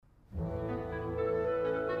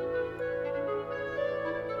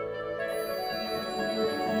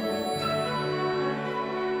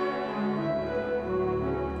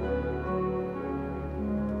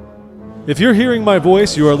If you're hearing my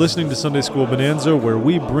voice, you are listening to Sunday School Bonanza, where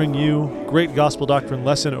we bring you great gospel doctrine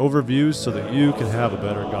lesson overviews so that you can have a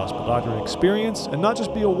better gospel doctrine experience and not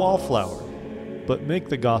just be a wallflower, but make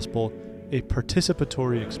the gospel a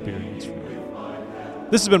participatory experience for you.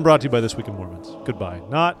 This has been brought to you by This Week in Mormons. Goodbye.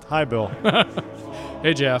 Not, hi, Bill.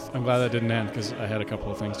 Hey, Jeff. I'm glad that didn't end because I had a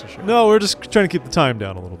couple of things to share. No, we're just trying to keep the time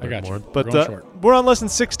down a little bit more. You. But We're short. we're on lesson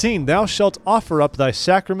 16. Thou shalt offer up thy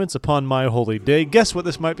sacraments upon my holy day. Guess what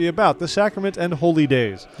this might be about? The sacrament and holy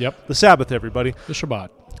days. Yep. The Sabbath, everybody. The Shabbat.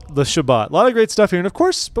 The Shabbat. A lot of great stuff here. And of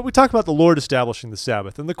course, but we talk about the Lord establishing the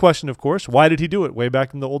Sabbath. And the question, of course, why did he do it way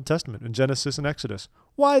back in the Old Testament, in Genesis and Exodus?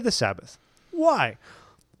 Why the Sabbath? Why?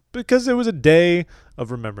 Because it was a day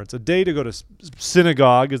of remembrance, a day to go to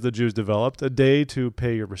synagogue, as the Jews developed, a day to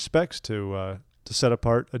pay your respects, to set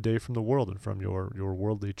apart a day from the world and from your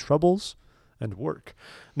worldly troubles and work.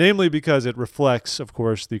 Namely because it reflects, of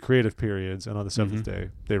course, the creative periods, and on the seventh day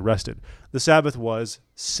they rested. The Sabbath was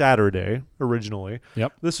Saturday originally.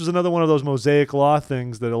 Yep. This was another one of those Mosaic law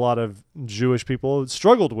things that a lot of Jewish people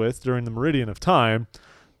struggled with during the meridian of time,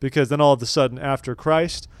 because then all of a sudden after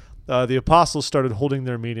Christ, the apostles started holding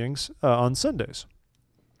their meetings on Sundays.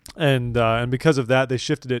 And because of that, they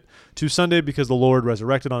shifted it to Sunday because the Lord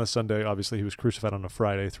resurrected on a Sunday. Obviously, he was crucified on a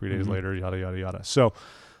Friday, 3 days later, yada, yada, yada. So,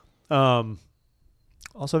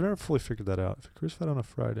 also, I've never fully figured that out. If you're crucified on a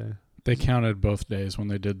Friday. They counted both days when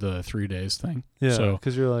they did the 3 days thing. Yeah, so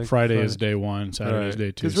because you're like Friday is day one, Saturday is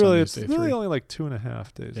day two, because really, Sunday it's is day really three. only like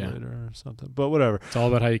 2.5 days later or something. But whatever. It's all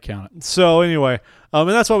about how you count it. So anyway, and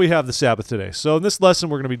that's why we have the Sabbath today. So in this lesson,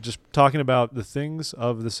 we're going to be just talking about the things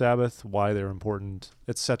of the Sabbath, why they're important,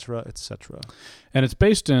 etc., etc. And it's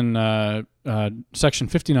based in section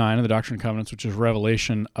 59 of the Doctrine and Covenants, which is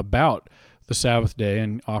revelation about the Sabbath day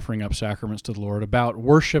and offering up sacraments to the Lord, about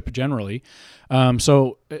worship generally.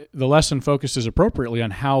 So the lesson focuses appropriately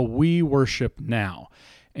on how we worship now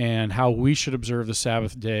and how we should observe the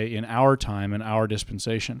Sabbath day in our time and our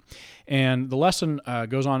dispensation. And the lesson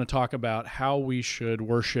goes on to talk about how we should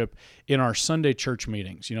worship in our Sunday church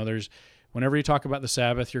meetings. You know, whenever you talk about the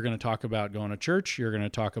Sabbath, you're going to talk about going to church, you're going to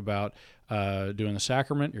talk about doing the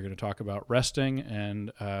sacrament, you're going to talk about resting,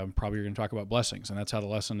 and probably you're going to talk about blessings, and that's how the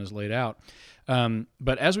lesson is laid out.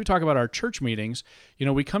 But as we talk about our church meetings, you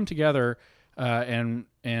know, we come together and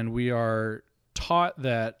we are taught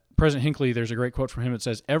that President Hinckley, there's a great quote from him that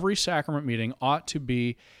says, every sacrament meeting ought to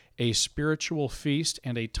be a spiritual feast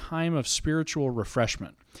and a time of spiritual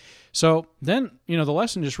refreshment. So then, you know, the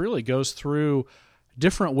lesson just really goes through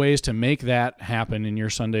different ways to make that happen in your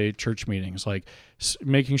Sunday church meetings, like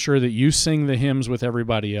making sure that you sing the hymns with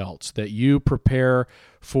everybody else, that you prepare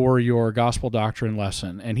for your gospel doctrine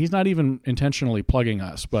lesson. And he's not even intentionally plugging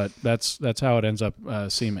us, but that's how it ends up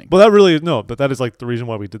seeming. Well, that is like the reason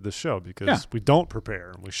why we did this show, because we don't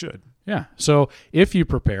prepare, and we should. Yeah. So if you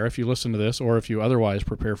prepare, if you listen to this, or if you otherwise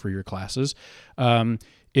prepare for your classes,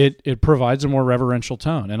 it provides a more reverential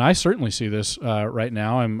tone, and I certainly see this right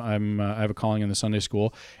now. I have a calling in the Sunday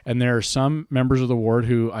school, and there are some members of the ward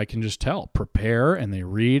who I can just tell prepare and they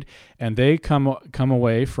read, and they come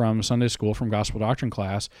away from Sunday school, from gospel doctrine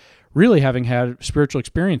class, really having had spiritual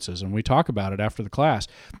experiences, and we talk about it after the class.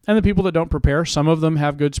 And the people that don't prepare, some of them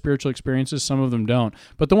have good spiritual experiences, some of them don't,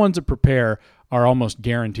 but the ones that prepare are almost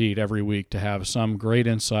guaranteed every week to have some great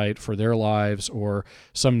insight for their lives or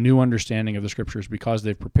some new understanding of the Scriptures because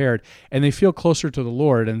they've prepared, and they feel closer to the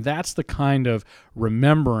Lord. And that's the kind of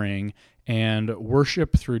remembering and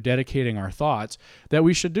worship through dedicating our thoughts that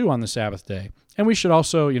we should do on the Sabbath day. And we should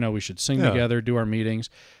also, you know, we should sing together, do our meetings.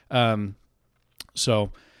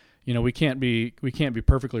 So, you know, we can't be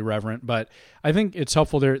perfectly reverent, but I think it's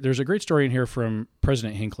helpful. There's a great story in here from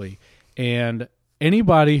President Hinckley, and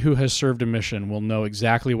anybody who has served a mission will know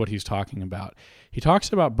exactly what he's talking about. He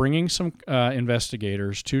talks about bringing some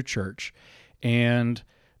investigators to church and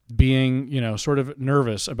being, you know, sort of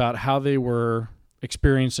nervous about how they were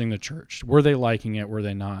experiencing the church. Were they liking it? Were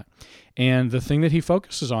they not? And the thing that he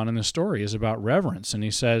focuses on in the story is about reverence. And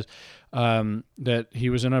he says that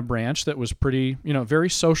he was in a branch that was pretty, you know, very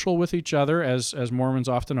social with each other, as Mormons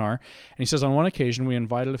often are. And he says on one occasion we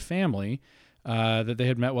invited a family that they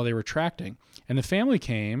had met while they were tracting. And the family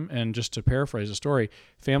came, and just to paraphrase the story,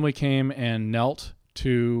 family came and knelt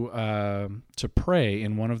to pray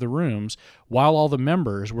in one of the rooms while all the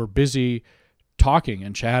members were busy talking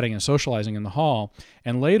and chatting and socializing in the hall.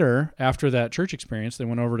 And later, after that church experience, they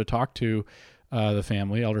went over to talk to the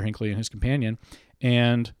family, Elder Hinckley and his companion,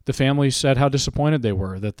 and the family said how disappointed they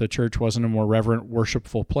were that the church wasn't a more reverent,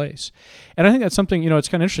 worshipful place. And I think that's something, you know, it's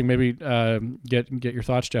kind of interesting. Maybe get your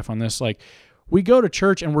thoughts, Jeff, on this. Like, we go to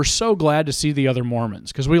church and we're so glad to see the other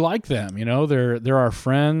Mormons because we like them. You know, they're our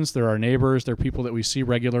friends, they're our neighbors, they're people that we see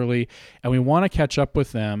regularly, and we want to catch up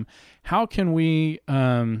with them. How can we,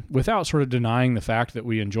 without sort of denying the fact that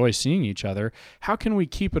we enjoy seeing each other, how can we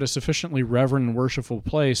keep it a sufficiently reverent and worshipful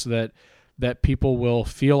place that people will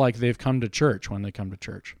feel like they've come to church when they come to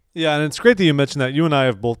church? Yeah, and it's great that you mentioned that. You and I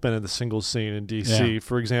have both been in the singles scene in D.C.,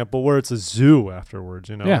 for example, where it's a zoo afterwards,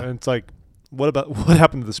 you know? Yeah. And it's like, what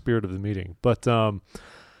happened to the spirit of the meeting? But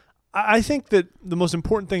I think that the most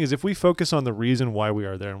important thing is if we focus on the reason why we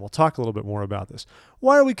are there, and we'll talk a little bit more about this.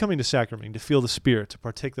 Why are we coming to sacrament? To feel the Spirit, to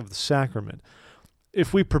partake of the sacrament.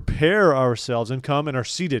 If we prepare ourselves and come and are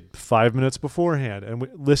seated 5 minutes beforehand and we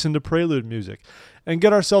listen to prelude music and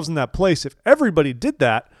get ourselves in that place, if everybody did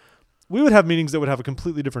that, we would have meetings that would have a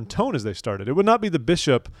completely different tone as they started. It would not be the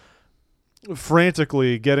bishop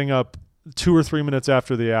frantically getting up 2 or 3 minutes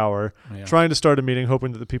after the hour, trying to start a meeting,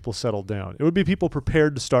 hoping that the people settle down. It would be people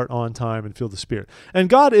prepared to start on time and feel the Spirit. And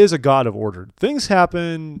God is a God of order. Things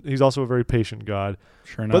happen. He's also a very patient God.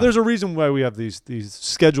 Sure enough. But there's a reason why we have these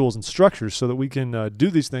schedules and structures so that we can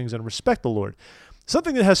do these things and respect the Lord.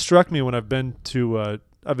 Something that has struck me when I've been to,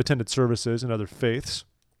 I've attended services in other faiths,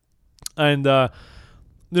 and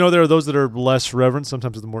there are those that are less reverent,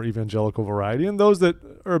 sometimes of the more evangelical variety, and those that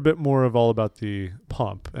are a bit more of all about the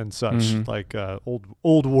pomp and such, like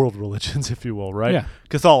old world religions, if you will, right? Yeah.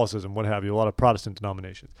 Catholicism, what have you, a lot of Protestant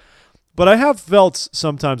denominations. But I have felt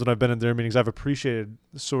sometimes when I've been in their meetings, I've appreciated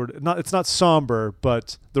it's not somber,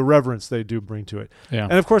 but the reverence they do bring to it. Yeah.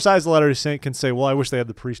 And of course, I as a Latter-day Saint can say, well, I wish they had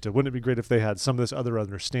the priesthood. Wouldn't it be great if they had some of this other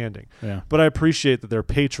understanding? Yeah. But I appreciate that their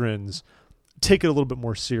patrons take it a little bit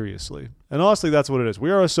more seriously. And honestly, that's what it is.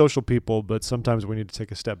 We are a social people, but sometimes we need to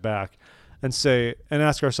take a step back and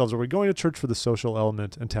ask ourselves, are we going to church for the social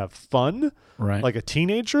element and to have fun, Right. like a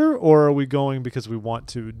teenager, or are we going because we want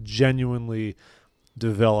to genuinely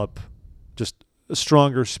develop just a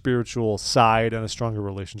stronger spiritual side and a stronger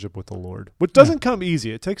relationship with the Lord, which doesn't come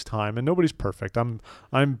easy. It takes time, and nobody's perfect. I'm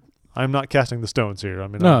not casting the stones here. I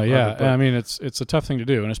mean, I mean, it's a tough thing to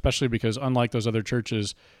do, and especially because unlike those other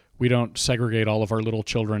churches, we don't segregate all of our little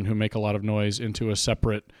children who make a lot of noise into a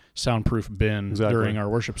separate soundproof bin during our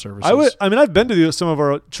worship services. I've been to some of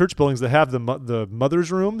our church buildings that have the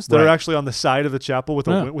mothers' rooms that are actually on the side of the chapel with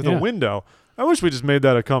a window. I wish we just made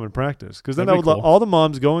that a common practice, because then let all the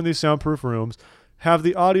moms go in these soundproof rooms, have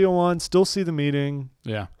the audio on, still see the meeting,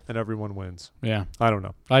 and everyone wins. Yeah. I don't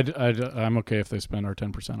know. I'm okay if they spend our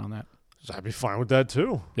 10% on that. I'd be fine with that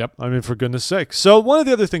too. Yep. I mean, for goodness sake. So one of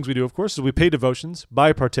the other things we do, of course, is we pay devotions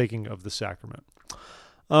by partaking of the sacrament.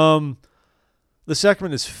 The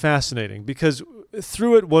sacrament is fascinating because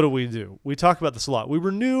through it, what do? We talk about this a lot. We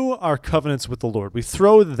renew our covenants with the Lord. We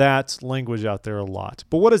throw that language out there a lot.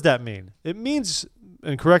 But what does that mean? It means,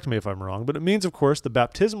 and correct me if I'm wrong, but it means, of course, the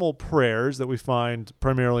baptismal prayers that we find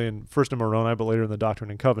primarily first in Moroni, but later in the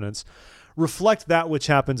Doctrine and Covenants, reflect that which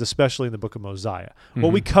happens especially in the book of Mosiah.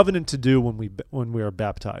 What we covenant to do when we are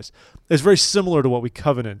baptized is very similar to what we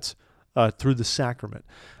covenant through the sacrament.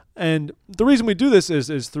 And the reason we do this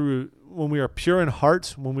is through when we are pure in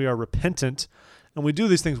heart, when we are repentant, and we do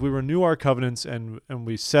these things, we renew our covenants and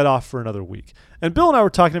we set off for another week. And Bill and I were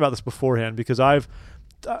talking about this beforehand because I've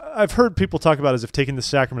heard people talk about it as if taking the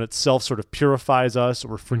sacrament itself sort of purifies us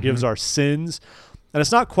or forgives our sins. And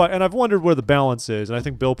it's not quite, and I've wondered where the balance is, and I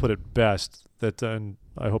think Bill put it best, and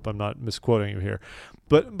I hope I'm not misquoting you here,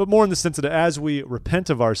 but more in the sense that as we repent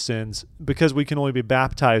of our sins, because we can only be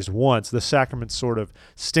baptized once, the sacrament sort of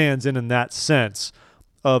stands in that sense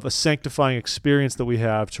of a sanctifying experience that we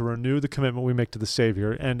have to renew the commitment we make to the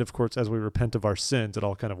Savior, and of course, as we repent of our sins, it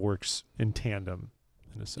all kind of works in tandem.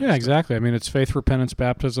 Yeah, exactly. I mean, it's faith, repentance,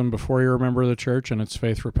 baptism before you're a member of the church, and it's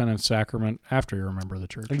faith, repentance, sacrament after you're a member of the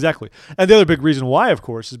church. Exactly. And the other big reason why, of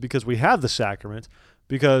course, is because we have the sacrament,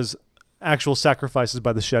 because actual sacrifices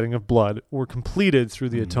by the shedding of blood were completed through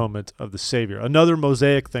the atonement of the Savior. Another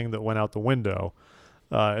Mosaic thing that went out the window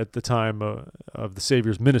at the time of the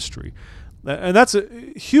Savior's ministry. And that's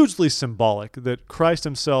hugely symbolic that Christ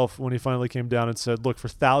himself, when he finally came down and said, look, for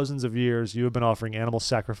thousands of years you have been offering animal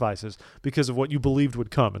sacrifices because of what you believed would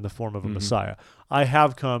come in the form of a Messiah. I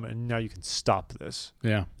have come, and now you can stop this.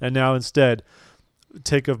 Yeah. And now instead,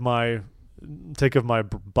 take of my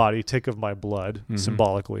body, take of my blood,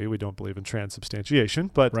 symbolically. We don't believe in transubstantiation,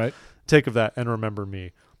 but take of that and remember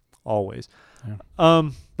me always. Yeah.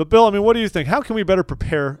 But Bill, I mean, what do you think? How can we better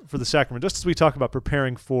prepare for the sacrament? Just as we talk about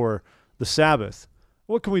preparing for the Sabbath,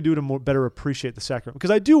 what can we do to better appreciate the sacrament?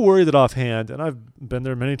 Because I do worry that offhand, and I've been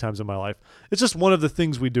there many times in my life, it's just one of the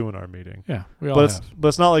things we do in our meeting. Yeah, we all have. But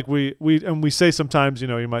it's not like we say sometimes,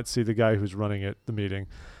 you might see the guy who's running the meeting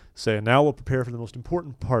say, and now we'll prepare for the most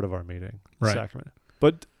important part of our meeting, the Right. sacrament.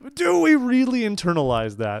 But do we really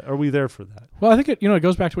internalize that? Are we there for that? Well, I think it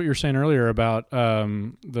goes back to what you were saying earlier about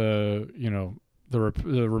the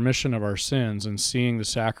remission of our sins and seeing the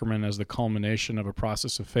sacrament as the culmination of a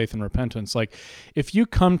process of faith and repentance. Like, if you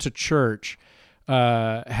come to church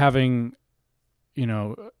having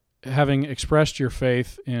expressed your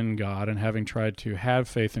faith in God and having tried to have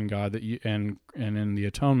faith in God that you and in the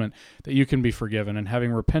atonement that you can be forgiven, and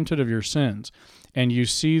having repented of your sins, and you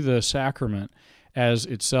see the sacrament as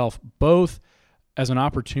itself both as an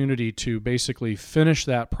opportunity to basically finish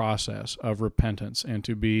that process of repentance and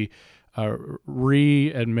to be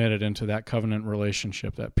readmitted into that covenant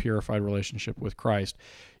relationship, that purified relationship with Christ,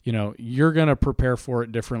 you're going to prepare for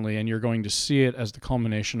it differently, and you're going to see it as the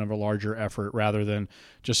culmination of a larger effort rather than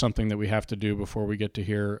just something that we have to do before we get to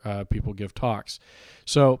hear people give talks.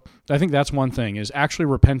 So I think that's one thing, is actually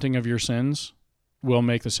repenting of your sins will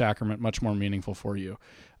make the sacrament much more meaningful for you.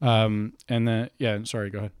 And then, sorry,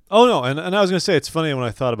 go ahead. Oh, no. And I was going to say, it's funny when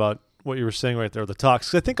I thought about what you were saying right there, the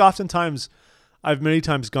talks. 'Cause I think oftentimes, I've many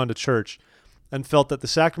times gone to church and felt that the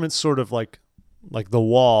sacrament's sort of like the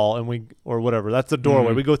wall, or whatever. That's the doorway.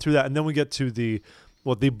 Mm-hmm. We go through that, and then we get to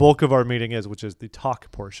what the bulk of our meeting is, which is the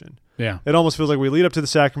talk portion. Yeah. It almost feels like we lead up to the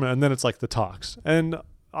sacrament, and then it's like the talks. And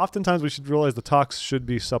oftentimes we should realize the talks should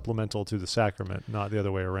be supplemental to the sacrament, not the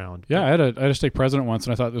other way around. Yeah, I had a stake president once,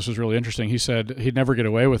 and I thought this was really interesting. He said he'd never get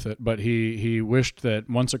away with it, but he wished that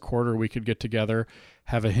once a quarter we could get together,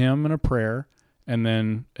 have a hymn and a prayer, and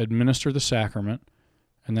then administer the sacrament,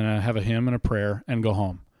 and then have a hymn and a prayer, and go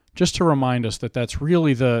home. Just to remind us that that's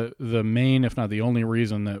really the main, if not the only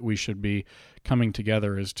reason that we should be coming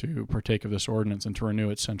together, is to partake of this ordinance and to renew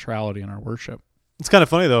its centrality in our worship. It's kind of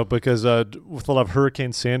funny, though, because with a lot of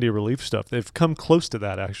Hurricane Sandy relief stuff, they've come close to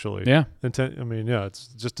that, actually. Yeah. It's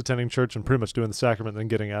just attending church and pretty much doing the sacrament, then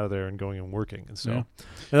getting out of there and going and working. And so, Yeah. and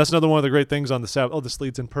that's another one of the great things on the Sabbath. Oh, this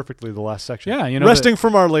leads in perfectly to the last section. Yeah, resting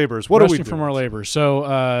from our labors. What are we doing? Resting from our labors. So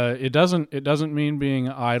it doesn't mean being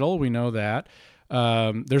idle. We know that.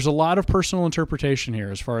 There's a lot of personal interpretation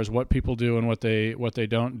here as far as what people do and what they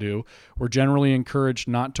don't do. We're generally encouraged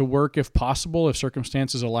not to work if possible, if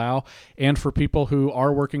circumstances allow. And for people who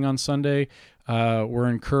are working on Sunday, we're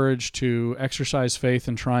encouraged to exercise faith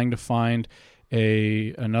in trying to find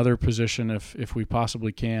another position if we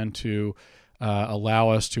possibly can to allow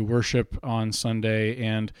us to worship on Sunday,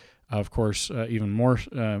 and of course, even more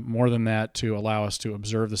than that, to allow us to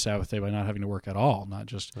observe the Sabbath day by not having to work at all, not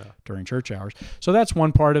just during church hours. So that's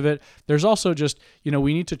one part of it. There's also just,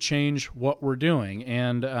 we need to change what we're doing.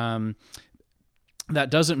 And that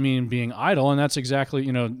doesn't mean being idle. And that's exactly,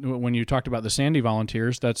 when you talked about the Sandy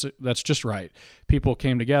volunteers, that's just right. People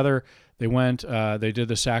came together, they went, they did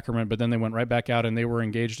the sacrament, but then they went right back out and they were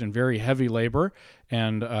engaged in very heavy labor.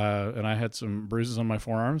 And I had some bruises on my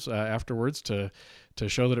forearms afterwards to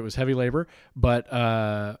show that it was heavy labor, but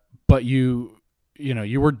you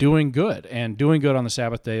were doing good, and doing good on the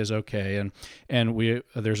Sabbath day is okay. And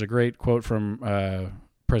there's a great quote from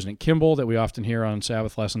President Kimball that we often hear on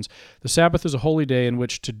Sabbath lessons. The Sabbath is a holy day in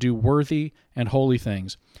which to do worthy and holy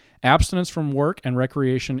things. Abstinence from work and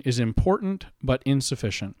recreation is important but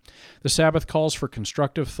insufficient. The Sabbath calls for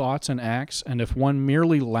constructive thoughts and acts, and if one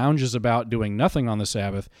merely lounges about doing nothing on the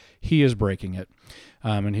Sabbath, he is breaking it.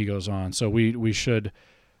 And he goes on. So we should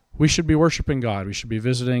be worshiping God. We should be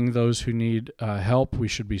visiting those who need help. We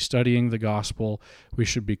should be studying the gospel. We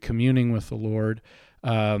should be communing with the Lord.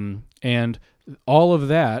 And all of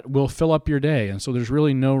that will fill up your day. And so there's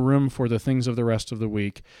really no room for the things of the rest of the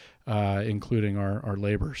week, including our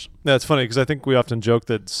labors. Yeah, it's funny because I think we often joke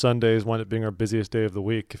that Sundays wind up being our busiest day of the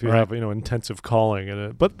week if you have intensive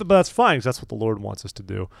calling, but that's fine because that's what the Lord wants us to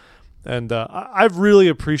do. And I've really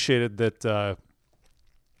appreciated that.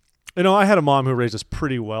 I had a mom who raised us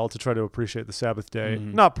pretty well to try to appreciate the Sabbath day.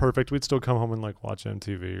 Mm-hmm. Not perfect. We'd still come home and watch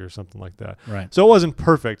MTV or something like that. Right. So it wasn't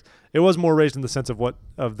perfect. It was more raised in the sense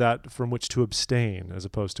of that from which to abstain as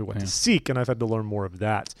opposed to what to seek. And I've had to learn more of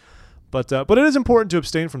that. But it is important to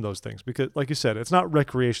abstain from those things because, like you said, it's not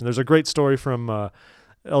recreation. There's a great story from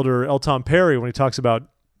Elder L. Tom Perry when he talks about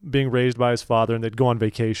being raised by his father, and they'd go on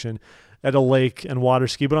vacation at a lake and water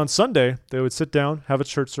ski. But on Sunday, they would sit down, have a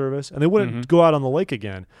church service, and they wouldn't go out on the lake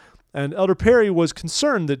again. And Elder Perry was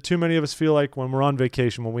concerned that too many of us feel like when we're on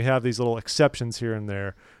vacation, when we have these little exceptions here and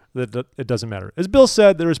there, that it doesn't matter. As Bill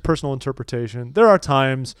said, there is personal interpretation. There are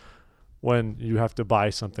times when you have to buy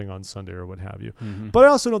something on Sunday or what have you. Mm-hmm. But I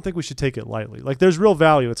also don't think we should take it lightly. There's real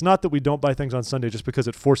value. It's not that we don't buy things on Sunday just because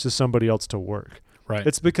it forces somebody else to work. Right.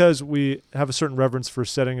 It's because we have a certain reverence for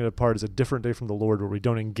setting it apart as a different day from the Lord where we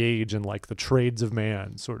don't engage in the trades of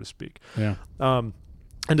man, so to speak. Yeah.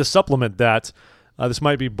 And to supplement that, this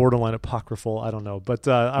might be borderline apocryphal, I don't know. But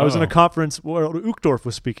I was in a conference where Uchtdorf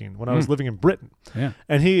was speaking when I was living in Britain. Yeah.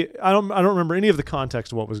 And I don't remember any of the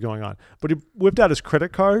context of what was going on. But he whipped out his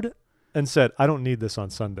credit card and said, I don't need this on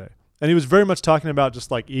Sunday. And he was very much talking about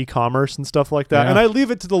just like e-commerce and stuff like that. Yeah. And I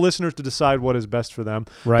leave it to the listeners to decide what is best for them.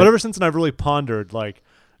 Right. But ever since then, I've really pondered, like,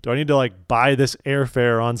 do I need to like buy this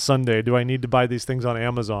airfare on Sunday? Do I need to buy these things on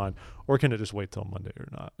Amazon? Or can it just wait till Monday or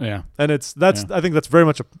not? Yeah. And I think that's very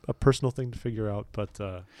much a personal thing to figure out, but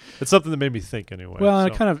it's something that made me think anyway. Well,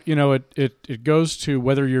 and it kind of, it goes to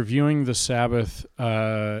whether you're viewing the Sabbath,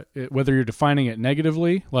 whether you're defining it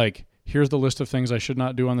negatively, like here's the list of things I should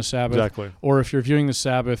not do on the Sabbath. Exactly. Or if you're viewing the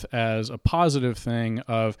Sabbath as a positive thing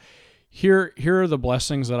of here are the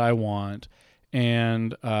blessings that I want.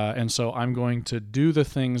 And so I'm going to do the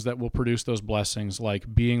things that will produce those blessings,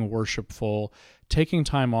 like being worshipful, taking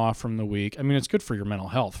time off from the week. I mean, it's good for your mental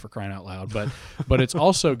health, for crying out loud, but it's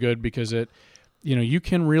also good because you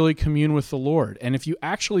can really commune with the Lord. And if you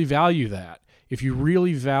actually value that, if you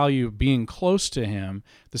really value being close to Him,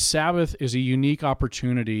 the Sabbath is a unique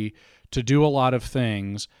opportunity to do a lot of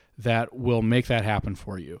things that will make that happen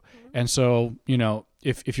for you. And so,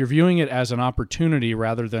 if you're viewing it as an opportunity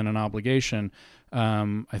rather than an obligation,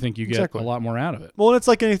 I think you get a lot more out of it. Well, and it's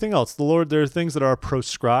like anything else. The Lord, there are things that are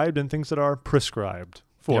proscribed and things that are prescribed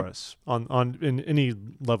for us in any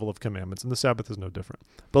level of commandments, and the Sabbath is no different.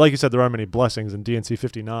 But like you said, there are many blessings, and D&C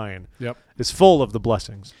 59 is full of the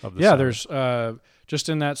blessings of the Sabbath. There's just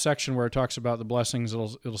in that section where it talks about the blessings,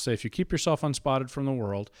 it'll say, if you keep yourself unspotted from the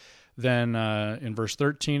world, then in verse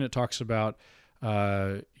 13 it talks about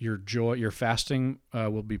your joy, your fasting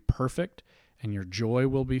will be perfect, and your joy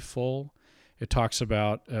will be full. It talks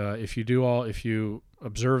about if you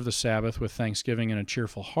observe the Sabbath with thanksgiving and a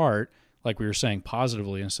cheerful heart, like we were saying,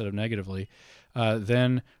 positively instead of negatively,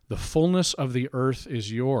 then the fullness of the earth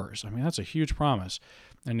is yours. I mean, that's a huge promise.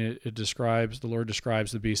 And the Lord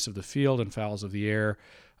describes the beasts of the field and fowls of the air,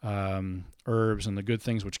 herbs and the good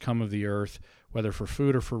things which come of the earth, whether for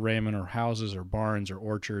food or for raiment, or houses or barns or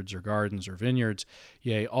orchards or gardens or vineyards.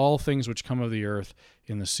 Yea, all things which come of the earth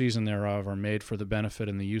in the season thereof are made for the benefit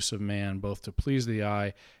and the use of man, both to please the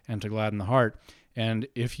eye and to gladden the heart. And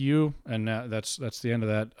if you, and that's the end of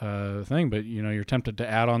that thing, but you're tempted to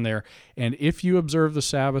add on there, and if you observe the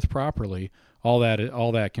Sabbath properly, all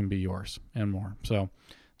that can be yours and more. So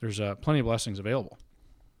there's plenty of blessings available.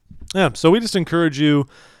 Yeah, so we just encourage you,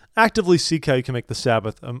 actively seek how you can make the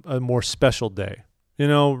Sabbath a more special day.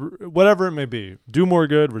 Whatever it may be. Do more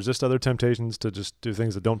good, resist other temptations to just do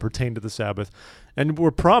things that don't pertain to the Sabbath. And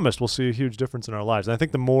we're promised we'll see a huge difference in our lives. And I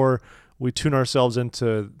think the more we tune ourselves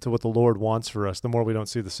into what the Lord wants for us, the more we don't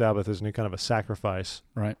see the Sabbath as any kind of a sacrifice.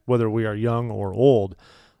 Right. Whether we are young or old,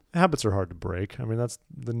 habits are hard to break. I mean, that's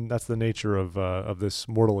the nature of this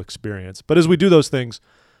mortal experience. But as we do those things,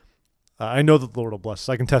 I know that the Lord will bless us.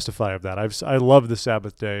 I can testify of that. I love the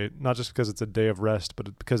Sabbath day, not just because it's a day of rest,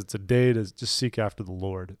 but because it's a day to just seek after the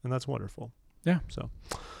Lord, and that's wonderful. Yeah. So,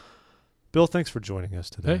 Bill, thanks for joining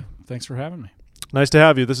us today. Hey, thanks for having me. Nice to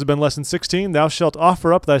have you. This has been Lesson 16. Thou shalt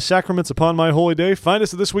offer up thy sacraments upon my holy day. Find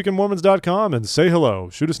us at thisweekinmormons.com and say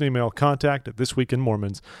hello. Shoot us an email,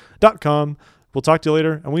 contact@thisweekinmormons.com. We'll talk to you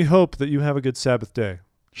later, and we hope that you have a good Sabbath day.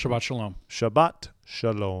 Shabbat shalom. Shabbat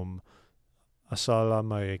shalom. Assalamu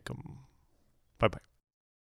alaikum. Bye-bye.